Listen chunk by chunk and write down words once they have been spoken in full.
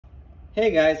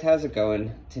Hey guys, how's it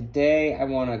going? Today I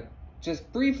want to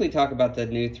just briefly talk about the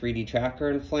new 3D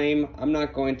tracker in Flame. I'm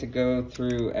not going to go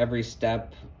through every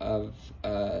step of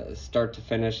start to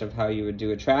finish of how you would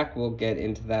do a track. We'll get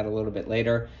into that a little bit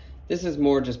later. This is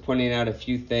more just pointing out a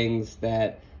few things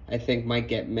that I think might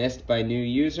get missed by new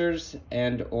users,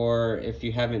 and or if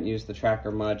you haven't used the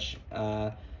tracker much,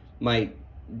 might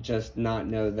just not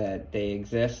know that they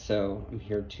exist. So I'm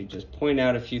here to just point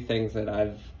out a few things that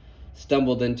I've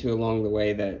stumbled into along the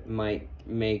way that might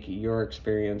make your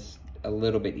experience a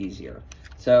little bit easier.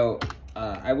 So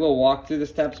I will walk through the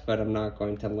steps, but I'm not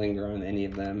going to linger on any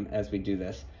of them as we do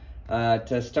this.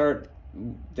 To start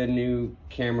the new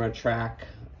camera track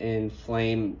in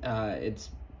Flame, it's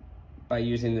by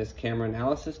using this camera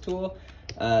analysis tool.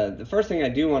 The first thing I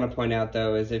do want to point out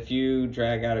though is if you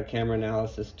drag out a camera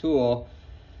analysis tool,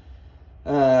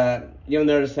 you'll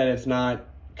notice that it's not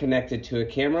connected to a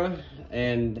camera,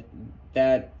 and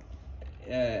that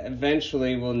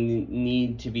eventually will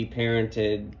need to be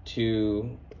parented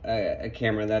to a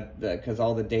camera, because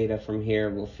all the data from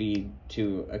here will feed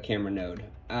to a camera node.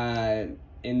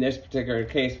 In this particular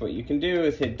case, what you can do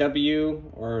is hit W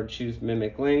or choose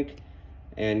Mimic Link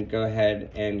and go ahead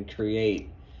and create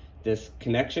this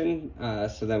connection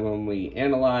so that when we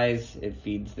analyze, it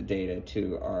feeds the data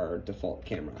to our default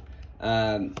camera.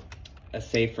 A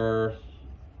safer,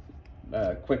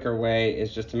 quicker way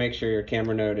is just to make sure your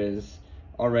camera node is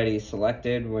already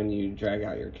selected when you drag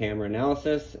out your camera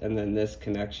analysis, and then this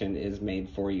connection is made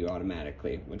for you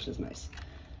automatically, which is nice.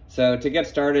 So to get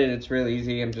started, it's really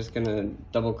easy. I'm just gonna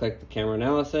double click the camera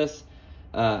analysis.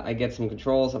 I get some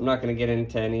controls. I'm not gonna get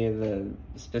into any of the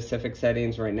specific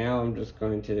settings right now. I'm just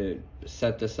going to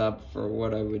set this up for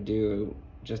what I would do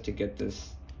just to get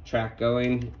this track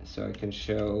going so I can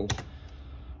show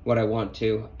what I want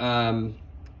to.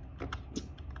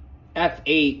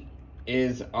 F8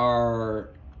 is our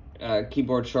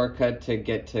keyboard shortcut to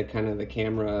get to kind of the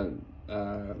camera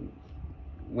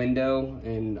window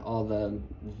and all the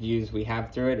views we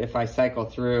have through it. If I cycle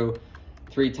through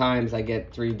 3 times, I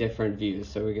get 3 different views.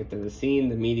 So we get the scene,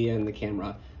 the media, and the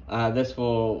camera. This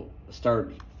will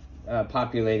start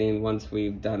populating once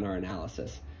we've done our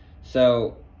analysis.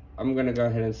 So I'm gonna go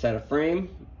ahead and set a frame.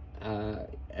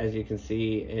 As you can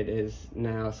see, it is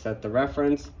now set the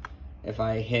reference. If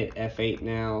I hit F8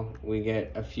 now, we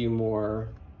get a few more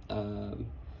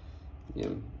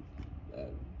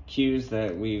cues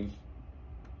that we've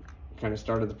kind of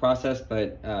started the process,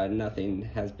 but nothing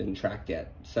has been tracked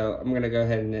yet. So I'm gonna go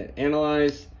ahead and hit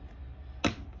Analyze.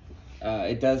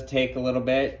 It does take a little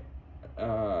bit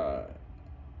as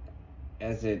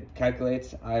it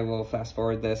calculates. I will fast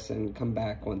forward this and come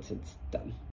back once it's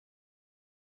done.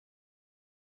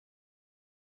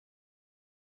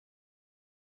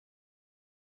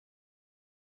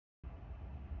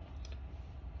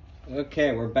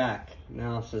 Okay, we're back.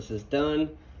 Analysis is done.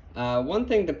 One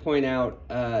thing to point out,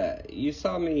 you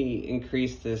saw me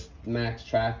increase this max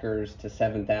trackers to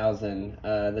 7,000.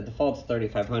 The default's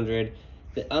 3,500.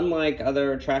 Unlike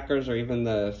other trackers or even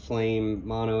the Flame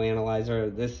Mono Analyzer,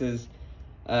 this is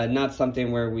not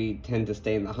something where we tend to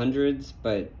stay in the hundreds,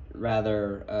 but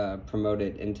rather promote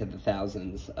it into the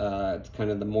thousands. It's kind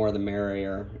of the more the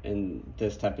merrier in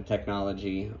this type of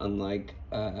technology, unlike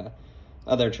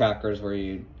other trackers where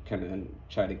you kind of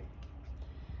try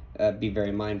to be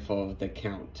very mindful of the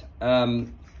count.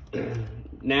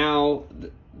 Now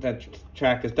that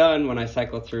track is done, when I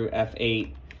cycle through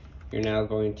F8, you're now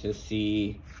going to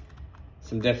see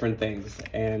some different things.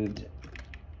 And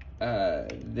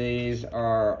these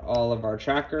are all of our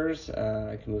trackers.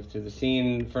 I can move through the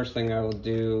scene. First thing I will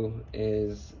do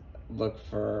is look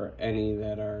for any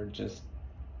that are just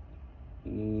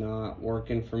not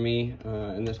working for me.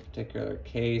 In this particular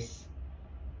case,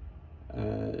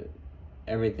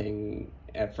 everything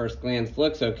at first glance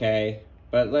looks okay,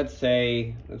 but let's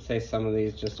say some of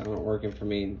these just aren't working for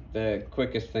me. The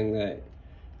quickest thing that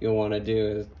you'll want to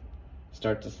do is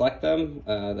start to select them.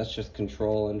 That's just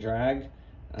Control and drag,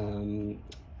 and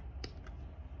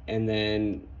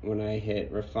then when I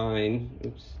hit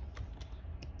Refine,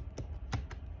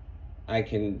 I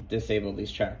can disable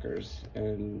these trackers,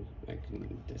 and I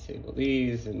can disable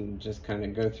these and just kind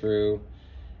of go through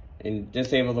and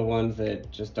disable the ones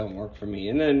that just don't work for me.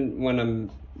 And then when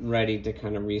I'm ready to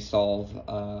kind of resolve,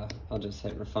 I'll just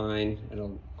hit Refine.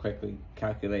 It'll quickly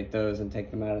calculate those and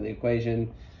take them out of the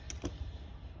equation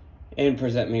and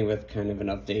present me with kind of an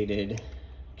updated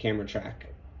camera track.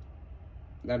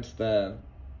 That's the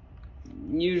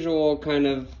usual kind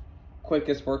of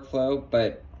quickest workflow,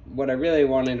 but what I really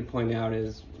wanted to point out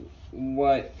is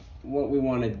what what we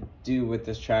want to do with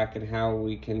this track and how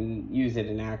we can use it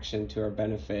in action to our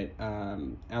benefit,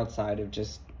 outside of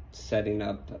just setting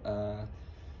up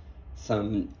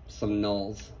some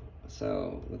nulls.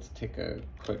 So let's take a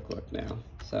quick look now.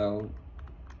 So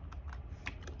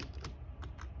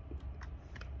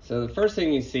the first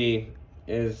thing you see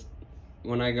is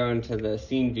when I go into the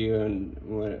scene view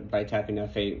and by tapping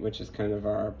F8, which is kind of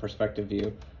our perspective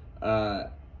view,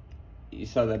 you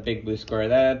saw that big blue square,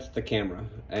 that's the camera.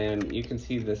 And you can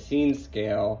see the scene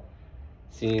scale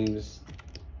seems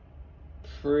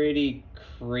pretty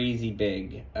crazy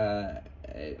big,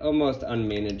 almost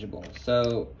unmanageable.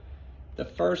 So the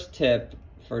first tip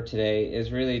for today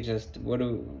is really just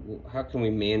how can we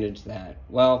manage that?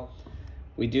 Well,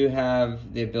 we do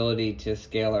have the ability to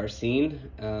scale our scene.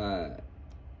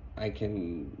 I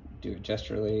can do it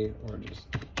gesturally or just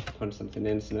punch something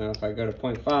in. So now if I go to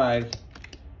 0.5,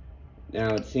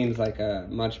 now it seems like a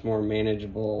much more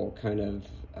manageable kind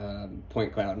of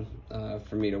point cloud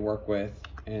for me to work with,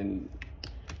 and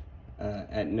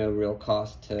at no real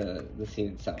cost to the scene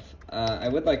itself. I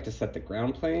would like to set the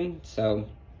ground plane, so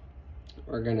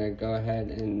we're gonna go ahead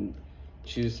and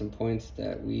choose some points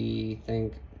that we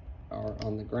think are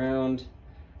on the ground.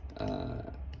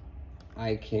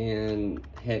 I can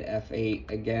hit F8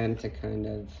 again to kind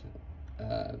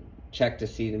of check to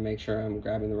see to make sure I'm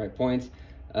grabbing the right points.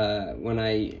 When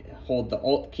I hold the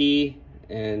Alt key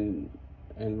and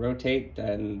rotate,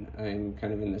 then I'm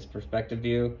kind of in this perspective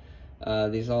view.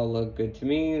 These all look good to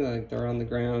me, like they're on the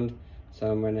ground. So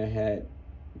I'm gonna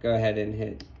go ahead and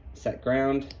hit set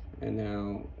ground, and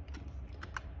now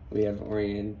we have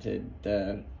oriented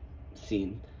the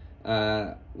scene.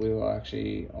 We will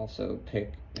actually also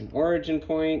pick an origin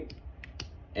point,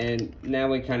 and now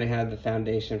we kind of have the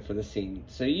foundation for the scene.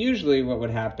 So usually what would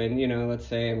happen, let's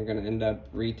say I'm going to end up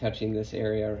retouching this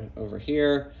area over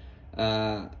here.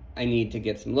 I need to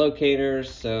get some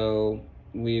locators, so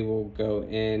we will go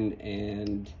in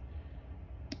and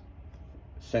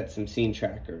set some scene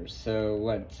trackers. So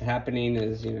what's happening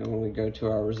is, when we go to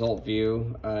our result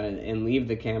view and leave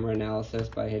the camera analysis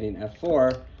by hitting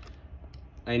F4,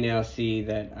 I now see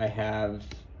that I have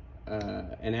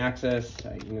an axis.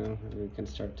 We can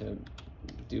start to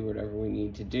do whatever we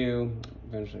need to do,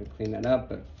 eventually clean that up,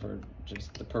 but for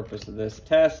just the purpose of this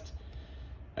test,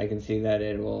 I can see that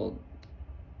it will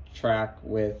track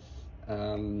with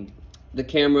the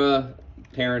camera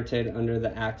parented under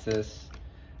the axis,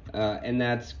 and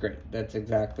that's great. That's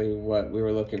exactly what we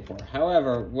were looking for.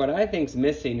 However, what I think is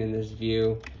missing in this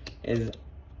view is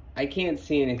I can't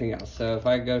see anything else. So if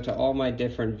I go to all my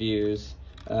different views,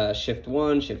 Shift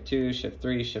 1, Shift 2, Shift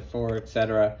 3, Shift 4,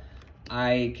 etc.,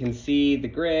 I can see the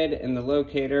grid and the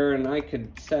locator, and I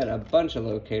could set a bunch of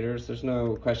locators. There's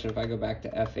no question. If I go back to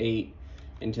F8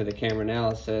 into the camera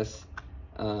analysis,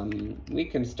 we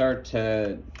can start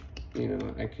to,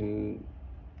 I can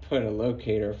put a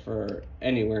locator for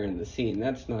anywhere in the scene.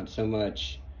 That's not so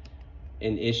much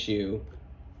an issue.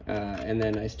 And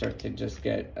then I start to just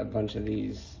get a bunch of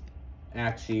these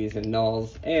axes and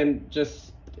nulls, and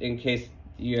just in case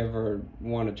you ever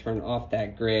want to turn off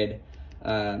that grid,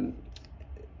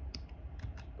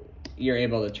 you're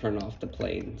able to turn off the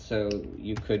plane, so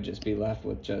you could just be left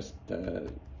with just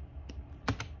the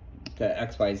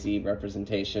XYZ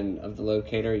representation of the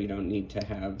locator. You don't need to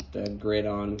have the grid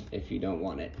on if you don't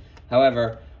want it.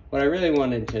 However, what I really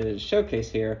wanted to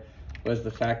showcase here was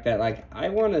the fact that, I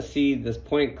want to see this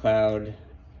point cloud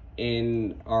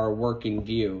in our working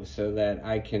view, so that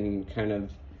I can kind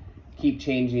of keep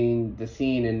changing the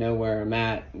scene and know where I'm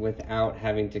at without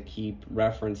having to keep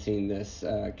referencing this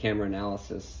camera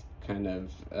analysis kind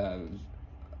of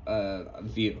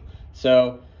view.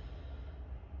 So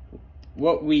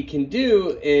what we can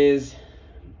do is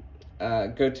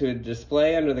go to a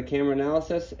display under the camera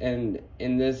analysis, and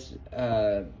in this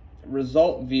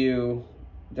result view,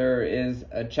 there is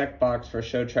a checkbox for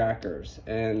show trackers.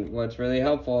 And what's really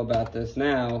helpful about this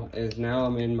now is now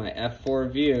I'm in my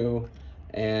F4 view,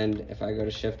 and if I go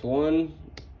to Shift 1,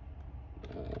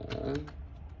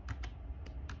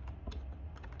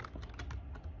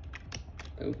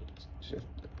 Shift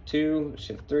 2,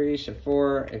 Shift 3, Shift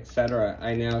 4, etc.,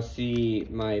 I now see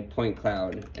my point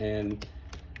cloud. And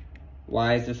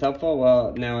why is this helpful?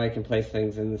 Well, now I can place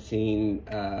things in the scene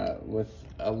with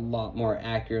a lot more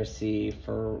accuracy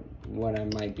for what I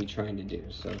might be trying to do.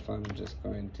 So if I'm just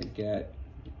going to get,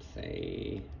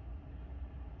 say,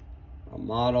 a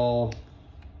model,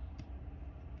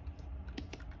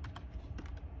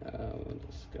 we'll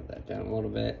just go that down a little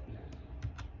bit.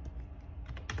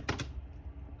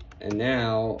 And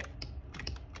now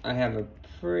I have a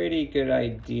pretty good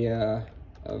idea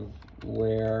of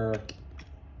where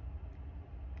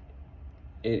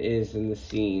it is in the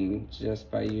scene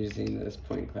just by using this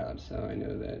point cloud. So I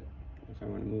know that if I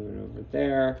want to move it over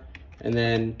there, and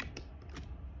then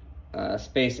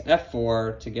space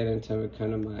F4 to get into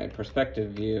kind of my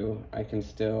perspective view, I can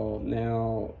still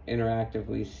now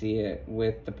interactively see it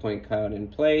with the point cloud in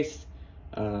place.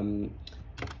 And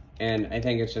I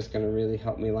think it's just going to really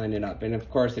help me line it up. And of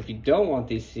course, if you don't want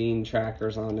these scene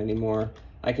trackers on anymore,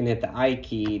 I can hit the I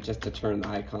key just to turn the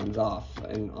icons off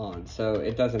and on. So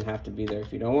it doesn't have to be there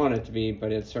if you don't want it to be,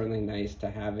 but it's certainly nice to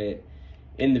have it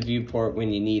in the viewport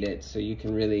when you need it, so you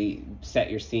can really set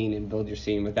your scene and build your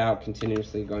scene without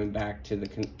continuously going back to the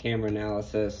camera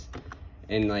analysis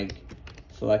and like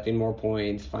selecting more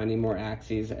points, finding more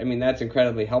axes. I mean, that's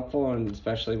incredibly helpful, and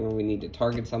especially when we need to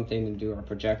target something and do our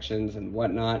projections and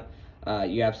whatnot,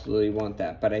 you absolutely want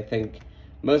that. But I think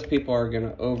most people are going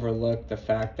to overlook the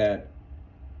fact that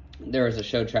there is a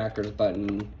show trackers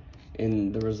button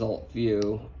in the result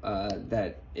view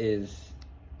that is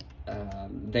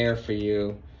there for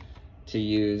you to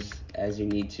use as you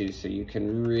need to, so you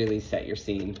can really set your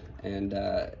scene and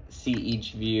see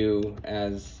each view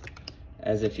as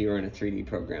if you were in a 3D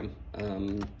program.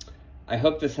 I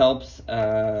hope this helps.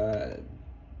 There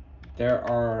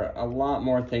are a lot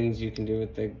more things you can do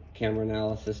with the camera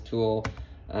analysis tool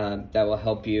that will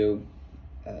help you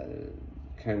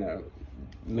kind of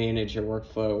manage your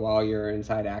workflow while you're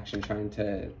inside action trying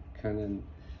to kind of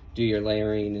do your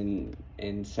layering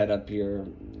and set up your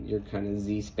kind of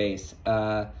Z space.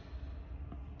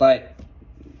 But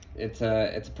it's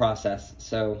a process.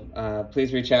 So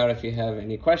please reach out if you have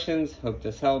any questions. Hope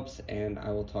this helps, and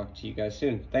I will talk to you guys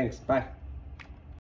soon. Thanks. Bye.